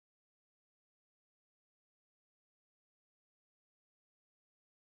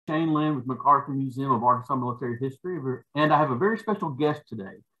Shane Lynn with MacArthur Museum of Arkansas Military History, and I have a very special guest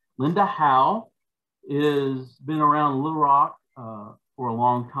today. Linda Howell has been around Little Rock for a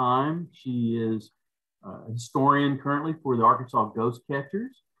long time. She is a historian currently for the Arkansas Ghost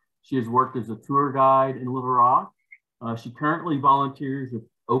Catchers. She has worked as a tour guide in Little Rock. She currently volunteers with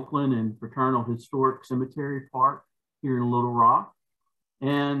Oakland and Fraternal Historic Cemetery Park here in Little Rock.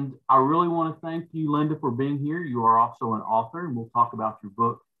 And I really want to thank you, Linda, for being here. You are also an author, and we'll talk about your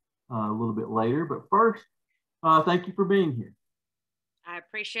book a little bit later. But first, thank you for being here. I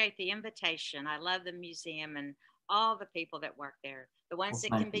appreciate the invitation. I love the museum and all the people that work there, the ones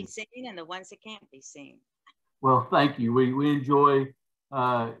that can be seen and the ones that can't be seen. Well, thank you. We enjoy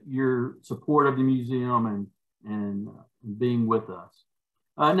your support of the museum and being with us.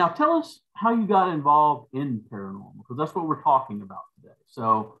 Now, tell us how you got involved in paranormal, because that's what we're talking about today.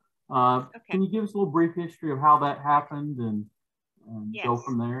 So can you give us a little brief history of how that happened and yes. Go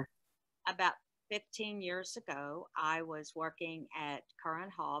from there? About 15 years ago, I was working at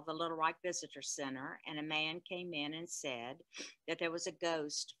Current Hall, the Little Rock Visitor Center, and a man came in and said that there was a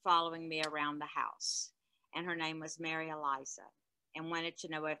ghost following me around the house, and her name was Mary Eliza, and wanted to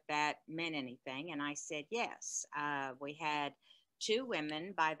know if that meant anything. And I said yes. We had 2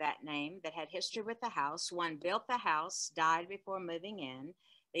 women by that name that had history with the house. One built the house, died before moving in.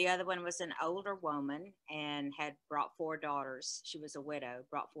 The other one was an older woman and had brought 4 daughters. She was a widow,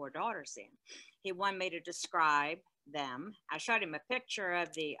 brought 4 daughters in. He wanted me to describe them. I showed him a picture of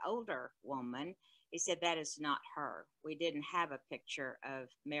the older woman. He said, that is not her. We didn't have a picture of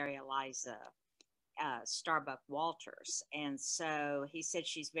Mary Eliza Starbuck Walters. And so he said,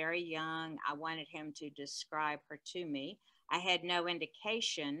 she's very young. I wanted him to describe her to me. I had no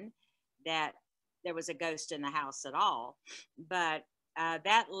indication that there was a ghost in the house at all, but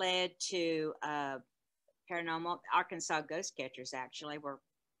that led to paranormal. Arkansas Ghost Catchers actually were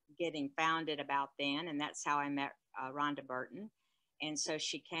getting founded about then, and that's how I met Rhonda Burton. And so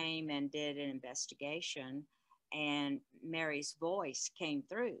she came and did an investigation, and Mary's voice came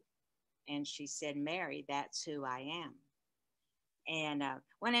through, and she said, Mary, that's who I am. And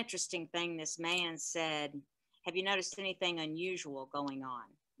one interesting thing, this man said, have you noticed anything unusual going on?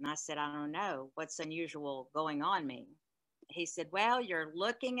 And I said, I don't know. What's unusual going on mean? He said, well, you're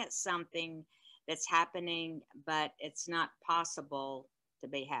looking at something that's happening, but it's not possible to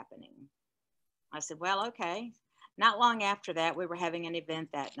be happening. I said, well, okay. Not long after that, we were having an event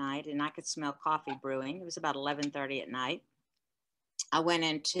that night, and I could smell coffee brewing. It was about 11:30 at night. I went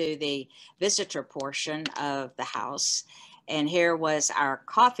into the visitor portion of the house, and here was our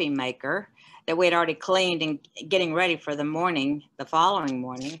coffee maker that we had already cleaned and getting ready for the following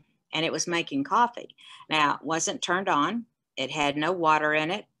morning, and it was making coffee. Now, it wasn't turned on. It had no water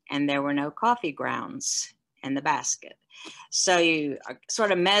in it, and there were no coffee grounds in the basket. So you are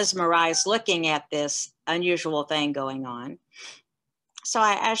sort of mesmerized looking at this unusual thing going on. So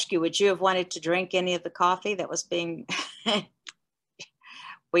I asked you, would you have wanted to drink any of the coffee that was being...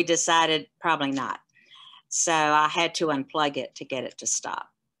 We decided probably not. So I had to unplug it to get it to stop.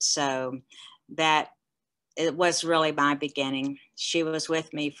 So it was really my beginning. She was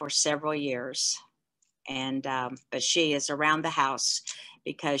with me for several years, and but she is around the house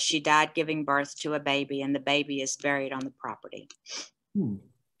because she died giving birth to a baby, and the baby is buried on the property.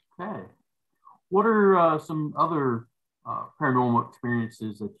 Okay. What are some other paranormal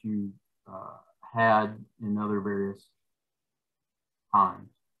experiences that you had in other various times?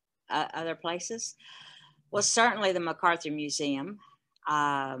 Other places? Well, certainly the MacArthur Museum.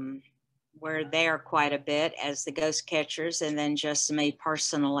 We're there quite a bit as the ghost catchers, and then just me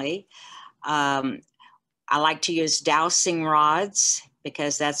personally. I like to use dowsing rods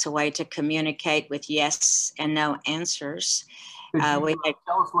because that's a way to communicate with yes and no answers. Tell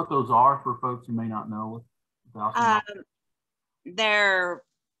us what those are for folks who may not know. They're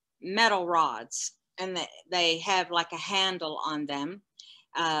metal rods, and they have like a handle on them.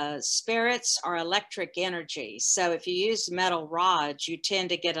 Spirits are electric energy. So if you use metal rods, you tend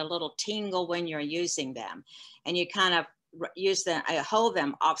to get a little tingle when you're using them, and you kind of use them, hold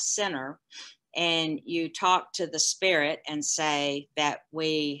them off center, and you talk to the spirit and say that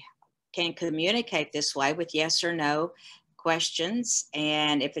we can communicate this way with yes or no questions.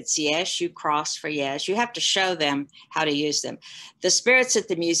 And if it's yes, you cross for yes. You have to show them how to use them. The spirits at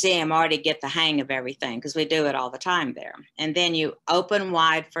the museum already get the hang of everything because we do it all the time there. And then you open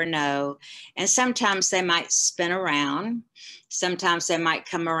wide for no. And sometimes they might spin around. Sometimes they might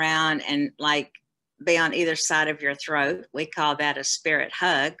come around and like be on either side of your throat. We call that a spirit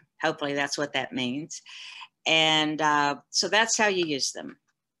hug. Hopefully that's what that means. And so that's how you use them.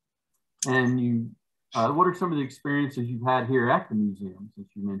 And you What are some of the experiences you've had here at the museum, since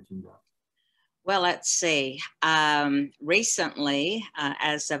you mentioned that? Well, let's see. Recently,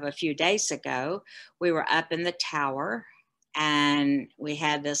 as of a few days ago, we were up in the tower and we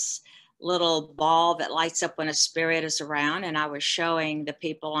had this little ball that lights up when a spirit is around. And I was showing the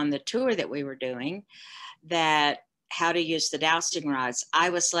people on the tour that we were doing that how to use the dowsing rods. I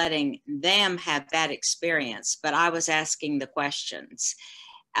was letting them have that experience, but I was asking the questions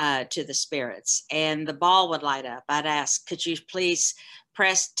to the spirits, and the ball would light up. I'd ask, could you please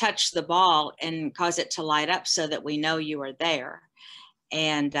touch the ball and cause it to light up so that we know you are there?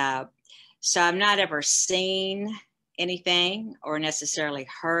 And so I've not ever seen anything or necessarily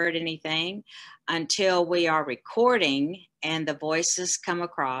heard anything until we are recording and the voices come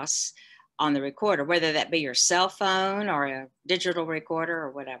across on the recorder, whether that be your cell phone or a digital recorder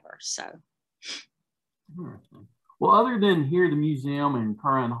or whatever. So. Well, other than here, the museum and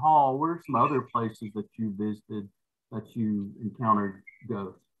Curran Hall, where are some other places that you visited that you encountered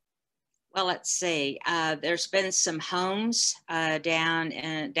ghosts? Well, let's see. There's been some homes downtown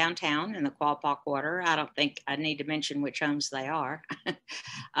in the Qualpaugh Quarter. I don't think I need to mention which homes they are.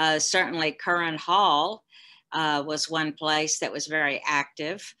 Certainly, Curran Hall was one place that was very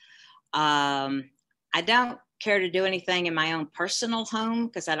active. I don't care to do anything in my own personal home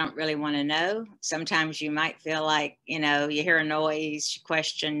because I don't really want to know. Sometimes you might feel like, you know, you hear a noise, you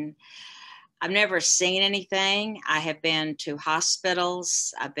question. I've never seen anything. I have been to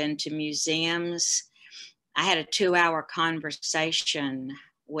hospitals. I've been to museums. I had a 2-hour conversation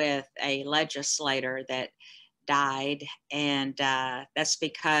with a legislator that died, and that's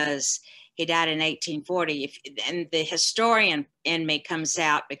because he died in 1840. And the historian in me comes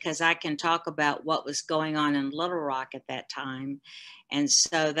out because I can talk about what was going on in Little Rock at that time. And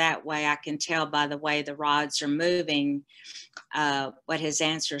so that way I can tell by the way the rods are moving what his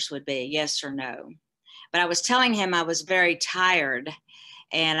answers would be, yes or no. But I was telling him I was very tired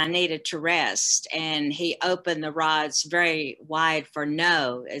and I needed to rest. And he opened the rods very wide for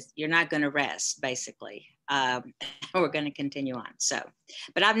no, you're not going to rest, basically. We're going to continue on. So,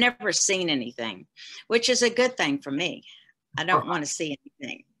 but I've never seen anything, which is a good thing for me. I don't want to see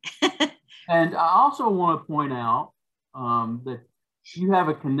anything. And I also want to point out that you have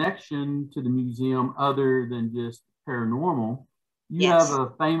a connection to the museum other than just paranormal. You Yes. have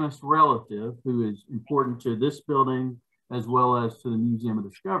a famous relative who is important to this building as well as to the Museum of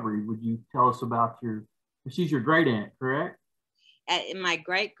Discovery. Would you tell us about she's your great aunt, correct? My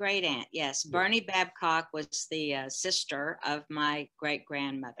great aunt, yes. Bernie Babcock was the sister of my great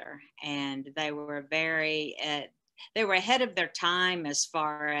grandmother, and they were they were ahead of their time as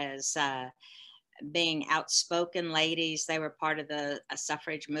far as being outspoken ladies. They were part of the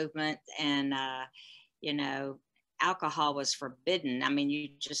suffrage movement, and you know, alcohol was forbidden. I mean, you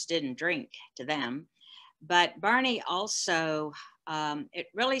just didn't drink to them. But Bernie also, it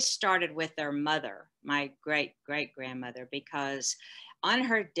really started with their mother, my great grandmother, because on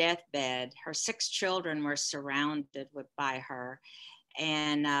her deathbed, her 6 children were surrounded by her.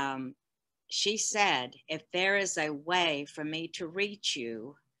 And she said, if there is a way for me to reach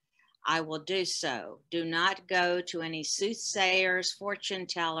you, I will do so. Do not go to any soothsayers, fortune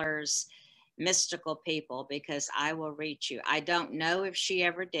tellers, mystical people, because I will reach you. I don't know if she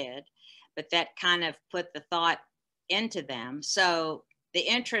ever did, but that kind of put the thought into them. So the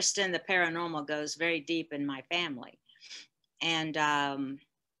interest in the paranormal goes very deep in my family. And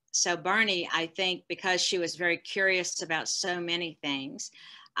so Bernie, I think because she was very curious about so many things,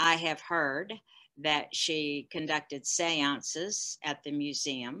 I have heard that she conducted seances at the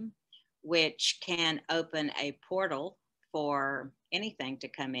museum, which can open a portal for anything to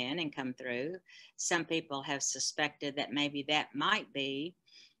come in and come through. Some people have suspected that maybe that might be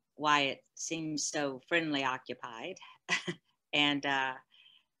why it seems so friendly occupied. And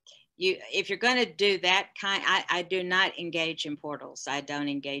if you're going to do that I do not engage in portals. I don't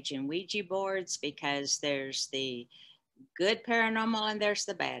engage in Ouija boards because there's the good paranormal and there's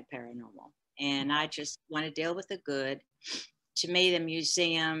the bad paranormal. And I just want to deal with the good. To me, the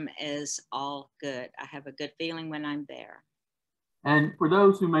museum is all good. I have a good feeling when I'm there. And for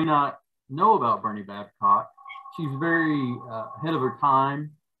those who may not know about Bernie Babcock, she's very ahead of her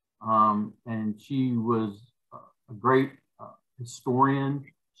time. And she was a great historian.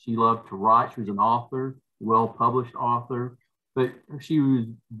 She loved to write. She was an author, well-published author. But she was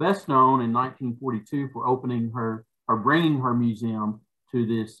best known in 1942 for bringing her museum to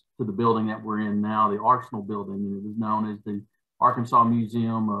the building that we're in now, the Arsenal building. And it was known as the Arkansas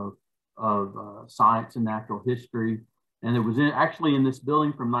Museum of Science and Natural History. And it was actually in this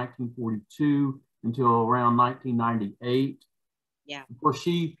building from 1942 until around 1998. Yeah. Of course,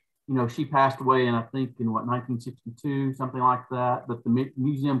 she she passed away in, I think, in what, 1962, something like that. But the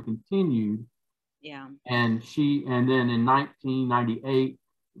museum continued. Yeah. And then in 1998,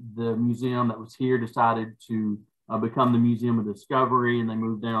 the museum that was here decided to become the Museum of Discovery, and they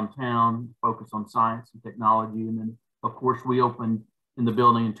moved downtown, focused on science and technology. And then, of course, we opened in the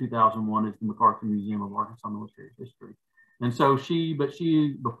building in 2001 as the MacArthur Museum of Arkansas Military History. And so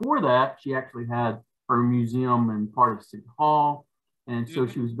before that, she actually had her museum and part of City Hall. And so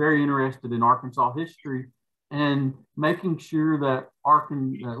she was very interested in Arkansas history and making sure that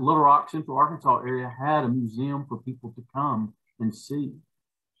Little Rock, Central Arkansas area had a museum for people to come and see.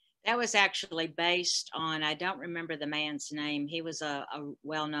 That was actually based on, I don't remember the man's name. He was a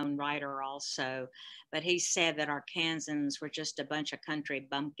well-known writer also, but he said that Arkansans were just a bunch of country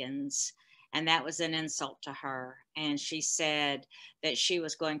bumpkins. And that was an insult to her. And she said that she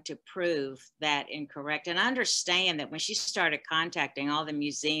was going to prove that incorrect. And I understand that when she started contacting all the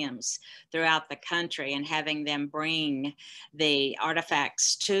museums throughout the country and having them bring the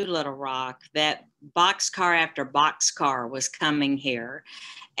artifacts to Little Rock, that boxcar after boxcar was coming here,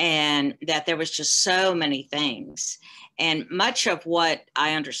 and that there was just so many things. And much of what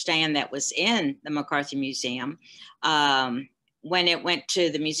I understand that was in the MacArthur Museum, when it went to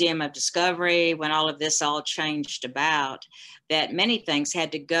the Museum of Discovery, when all of this all changed about, that many things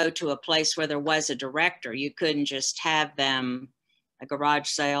had to go to a place where there was a director. You couldn't just have them a garage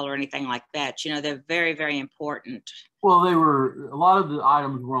sale or anything like that. They're very, very important. Well, a lot of the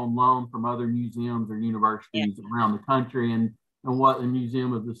items were on loan from other museums or universities around the country, and what the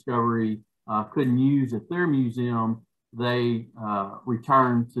Museum of Discovery couldn't use at their museum, they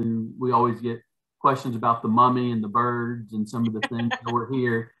returned to. We always get questions about the mummy and the birds and some of the things that were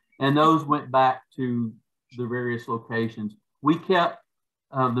here, and those went back to the various locations. We kept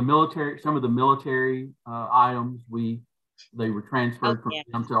some of the military items. They were transferred from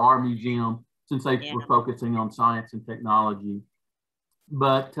them to our museum since they were focusing on science and technology.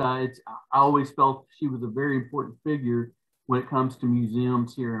 But I always felt she was a very important figure when it comes to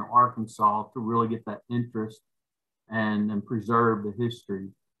museums here in Arkansas to really get that interest and preserve the history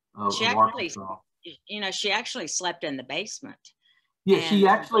of Arkansas. She actually slept in the basement. Yeah, she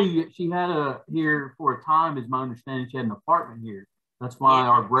had here for a time, is my understanding, she had an apartment here. That's why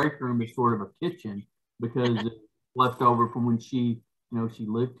our break room is sort of a kitchen, because it's left over from when she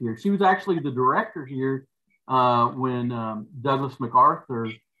lived here. She was actually the director here when Douglas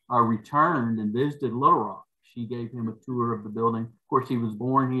MacArthur returned and visited Little Rock. She gave him a tour of the building. Of course, he was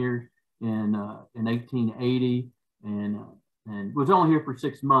born here in 1880, and was only here for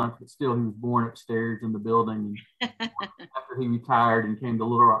 6 months, but still he was born upstairs in the building. And after he retired and came to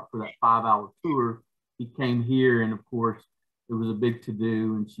Little Rock for that 5-hour tour, he came here, and of course it was a big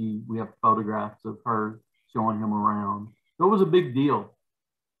to-do, and we have photographs of her showing him around. So it was a big deal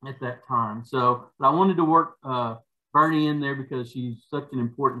at that time. So I wanted to work Bernie in there because she's such an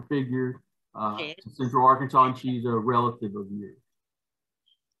important figure to Central Arkansas, and she's a relative of yours.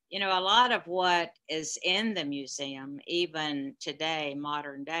 A lot of what is in the museum, even today,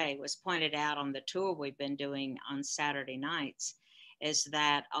 modern day, was pointed out on the tour we've been doing on Saturday nights, is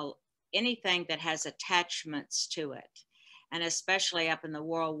that anything that has attachments to it, and especially up in the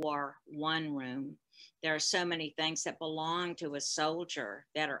World War I room, there are so many things that belong to a soldier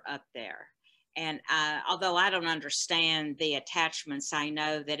that are up there. And although I don't understand the attachments, I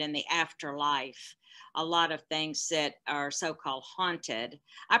know that in the afterlife, a lot of things that are so-called haunted,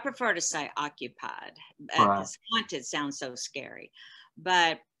 I prefer to say occupied, because haunted sounds so scary.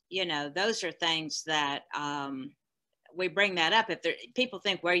 But, those are things that we bring that up. If people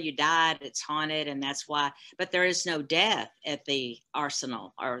think where you died, it's haunted, and that's why, but there is no death at the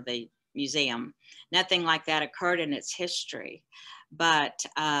arsenal or the museum. Nothing like that occurred in its history. But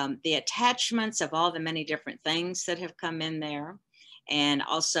the attachments of all the many different things that have come in there, and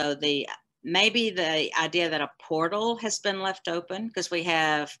also maybe the idea that a portal has been left open, because we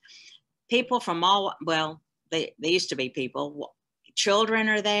have people from they used to be people, children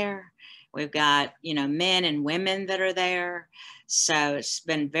are there. We've got, men and women that are there. So it's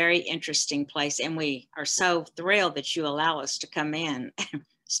been a very interesting place. And we are so thrilled that you allow us to come in and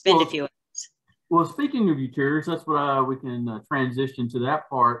spend a few hours. Well, speaking of your tours, that's what we can transition to that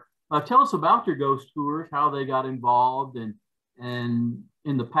part. Tell us about your ghost tours, how they got involved, and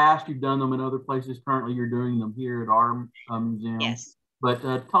in the past you've done them in other places. Currently, you're doing them here at our museum. Yes. But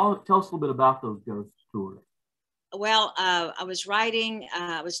tell us a little bit about those ghost tours. Well, I was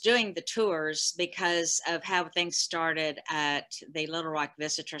doing the tours because of how things started at the Little Rock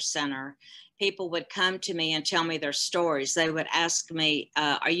Visitor Center people would come to me and tell me their stories. They would ask me,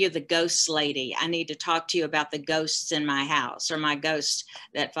 are you the ghost lady? I need to talk to you about the ghosts in my house, or my ghosts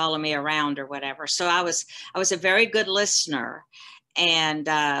that follow me around, or whatever. So I was a very good listener, and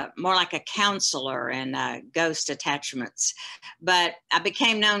more like a counselor in ghost attachments. But I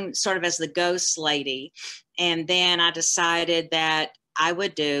became known sort of as the ghost lady. And then I decided that I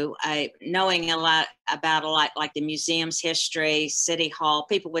would do, knowing a lot about like the museum's history, City Hall,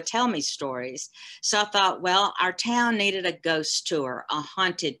 people would tell me stories. So I thought, well, our town needed a ghost tour, a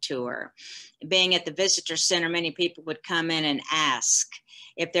haunted tour. Being at the visitor center, many people would come in and ask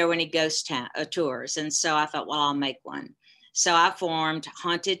if there were any ghost tours. And so I thought, well, I'll make one. So I formed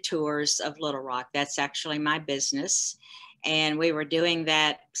Haunted Tours of Little Rock. That's actually my business. And we were doing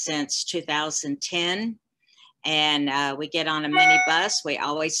that since 2010. And we get on a mini bus. We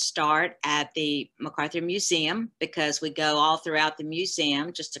always start at the MacArthur Museum, because we go all throughout the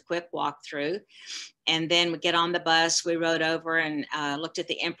museum, just a quick walkthrough. And then we get on the bus. We rode over and looked at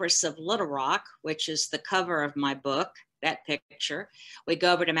the Empress of Little Rock, which is the cover of my book, that picture. We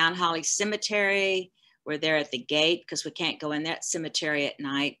go over to Mount Holly Cemetery. We're there at the gate because we can't go in that cemetery at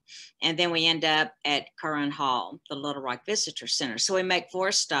night. And then we end up at Curran Hall, the Little Rock Visitor Center. So we make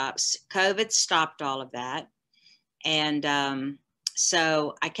 4 stops. COVID stopped all of that. And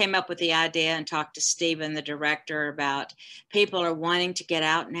so I came up with the idea and talked to Stephen, the director, about people are wanting to get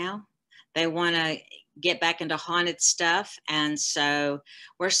out now. They want to get back into haunted stuff. And so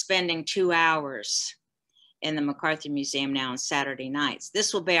we're spending 2 hours in the MacArthur Museum now on Saturday nights.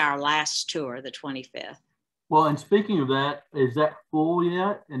 This will be our last tour, the 25th. Well, and speaking of that, is that full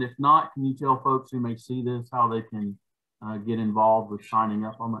yet? And if not, can you tell folks who may see this how they can get involved with signing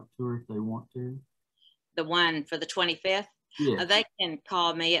up on that tour if they want to? The one for the 25th? Yeah. They can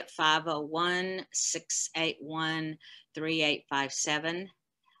call me at 501-681-3857.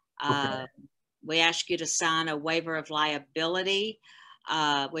 Okay. We ask you to sign a waiver of liability,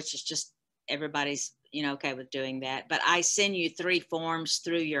 which is just everybody's okay with doing that. But I send you 3 forms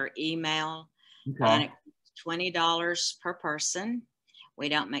through your email. Okay. And it's $20 per person. We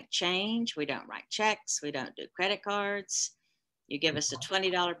don't make change. We don't write checks. We don't do credit cards. You give us a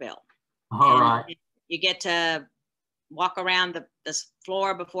 $20 bill. All right. You get to walk around the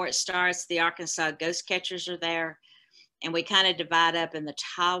floor before it starts. The Arkansas ghost catchers are there. And we kind of divide up in the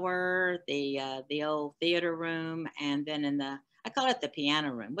tower, the old theater room, and then in I call it the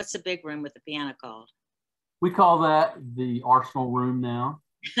piano room. What's the big room with the piano called? We call that the Arsenal room now.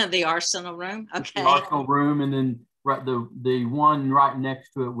 The Arsenal room? Okay. The Arsenal room, and then the one right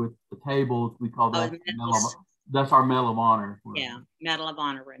next to it with the tables, we call that that's our Medal of Honor room. Yeah, Medal of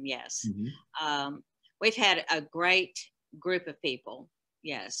Honor room, yes. Mm-hmm. We've had a great group of people.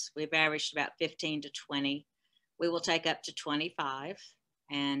 Yes, we've averaged about 15 to 20. We will take up to 25.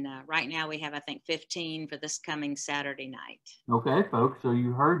 And right now we have, I think, 15 for this coming Saturday night. Okay, folks. So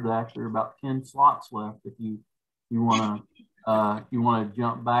you heard that. There are about 10 slots left if you want to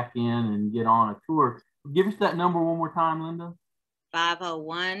jump back in and get on a tour. Give us that number one more time, Linda.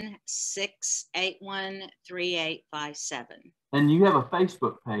 501-681-3857. And you have a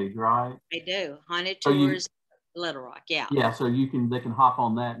Facebook page, right? I do. Haunted Tours Little Rock. Yeah. Yeah. So they can hop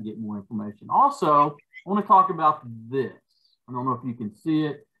on that and get more information. Also, I want to talk about this. I don't know if you can see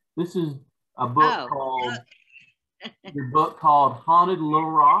it. This is a book your book called Haunted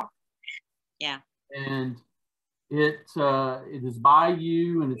Little Rock. Yeah. And it is by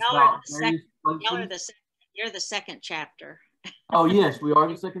you, and it's about various places. You're the second chapter. Oh, yes, we are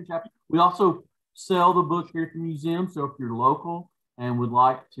the second chapter. We also sell the book here at the museum. So if you're local and would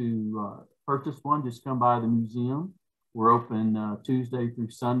like to purchase one, just come by the museum. We're open Tuesday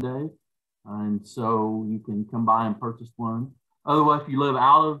through Sunday. And so you can come by and purchase one. Otherwise, if you live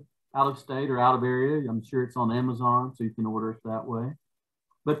out of state or out of area, I'm sure it's on Amazon, so you can order it that way.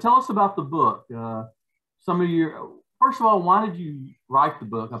 But tell us about the book. First of all, why did you write the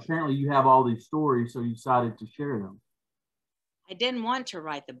book? Apparently you have all these stories, so you decided to share them. I didn't want to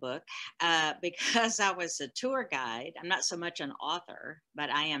write the book because I was a tour guide. I'm not so much an author, but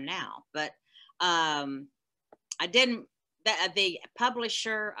I am now. But I didn't. The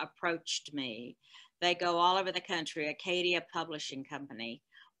publisher approached me. They go all over the country. Acadia Publishing Company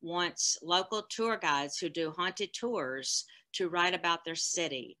wants local tour guides who do haunted tours to write about their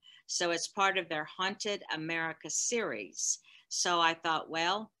city. So it's part of their Haunted America series. So I thought,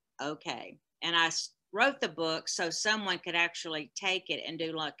 well, okay. And I wrote the book so someone could actually take it and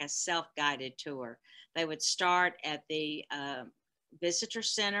do like a self-guided tour. They would start at the visitor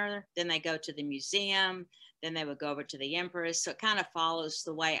center, then they go to the museum, then they would go over to the Empress. So it kind of follows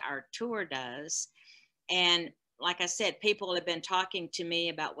the way our tour does. And like I said, people have been talking to me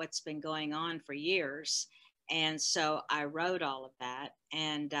about what's been going on for years. And so I wrote all of that.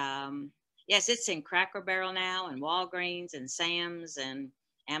 And yes, it's in Cracker Barrel now, and Walgreens and Sam's and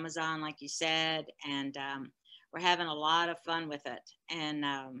Amazon, like you said. And we're having a lot of fun with it. And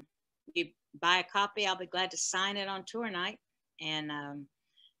you buy a copy, I'll be glad to sign it on tour night. And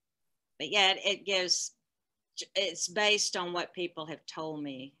but yeah, it's based on what people have told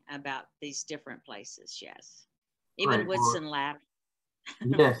me about these different places. Yes, even Great. Woodson Lab.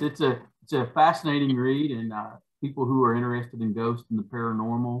 Yes, it's a fascinating read, and people who are interested in ghosts and the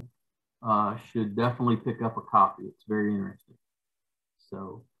paranormal should definitely pick up a copy. It's very interesting.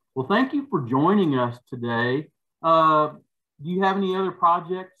 So, well, thank you for joining us today. Do you have any other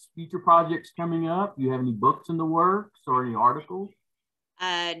projects, future projects coming up? Do you have any books in the works or any articles?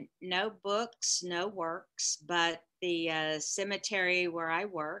 No books, no works, but the cemetery where I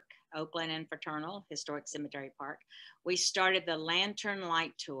work, Oakland and Fraternal, Historic Cemetery Park, we started the Lantern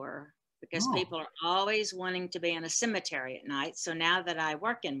Light Tour because people are always wanting to be in a cemetery at night. So now that I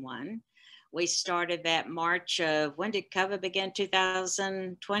work in one, we started that March of, when did COVID begin?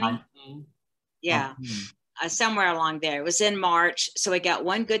 2020? 19. Yeah. 19. Somewhere along there. It was in March. So we got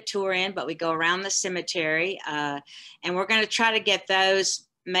one good tour in, but we go around the cemetery. And we're going to try to get those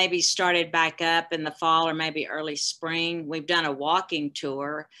maybe started back up in the fall or maybe early spring. We've done a walking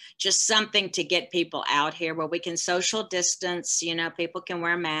tour, just something to get people out here where we can social distance, you know, people can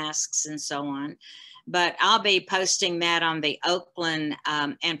wear masks and so on. But I'll be posting that on the Oakland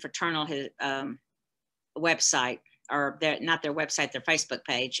and Fraternal website, or not their website, their Facebook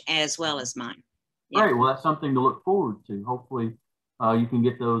page, as well as mine. Yeah. Great. Well, that's something to look forward to. Hopefully you can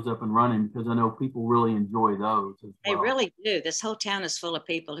get those up and running, because I know people really enjoy those as well. They really do. This whole town is full of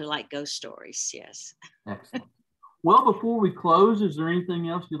people who like ghost stories. Yes. Excellent. Well, before we close, is there anything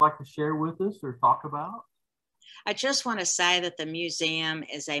else you'd like to share with us or talk about? I just want to say that the museum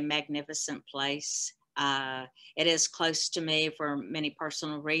is a magnificent place. It is close to me for many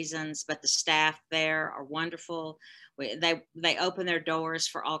personal reasons, but the staff there are wonderful. They open their doors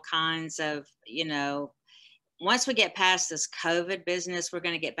for all kinds of, you know, once we get past this COVID business, we're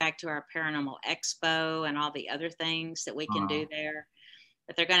going to get back to our Paranormal Expo and all the other things that we can do there.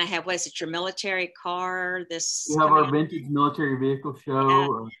 But they're going to have, what is it, your military car? We have our vintage military vehicle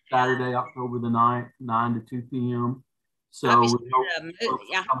show Saturday, October the 9th, 9 to 2 p.m. So I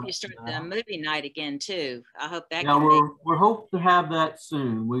hope you start the movie night again too. I hope that. Yeah, we're hope to have that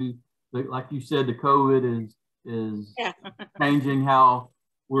soon. Like you said, the COVID is changing how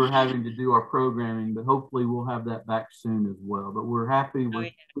we're having to do our programming, but hopefully we'll have that back soon as well. But we're happy.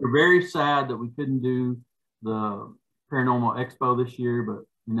 We're very sad that we couldn't do the Paranormal Expo this year, but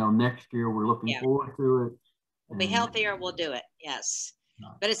you know, next year we're looking forward to it. We'll be healthier, we'll do it. Yes.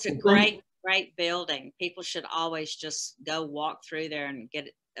 But it's a great building. People should always just go walk through there and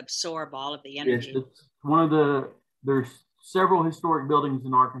absorb all of the energy. Yes, it's there's several historic buildings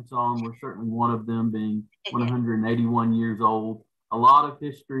in Arkansas, and we're certainly one of them, being 181 years old. A lot of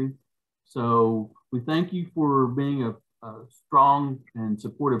history. So we thank you for being a strong and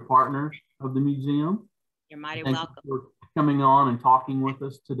supportive partner of the museum. You're mighty welcome. Thank you for coming on and talking with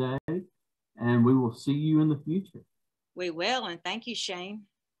us today, and we will see you in the future. We will, and thank you, Shane.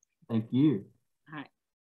 Thank you.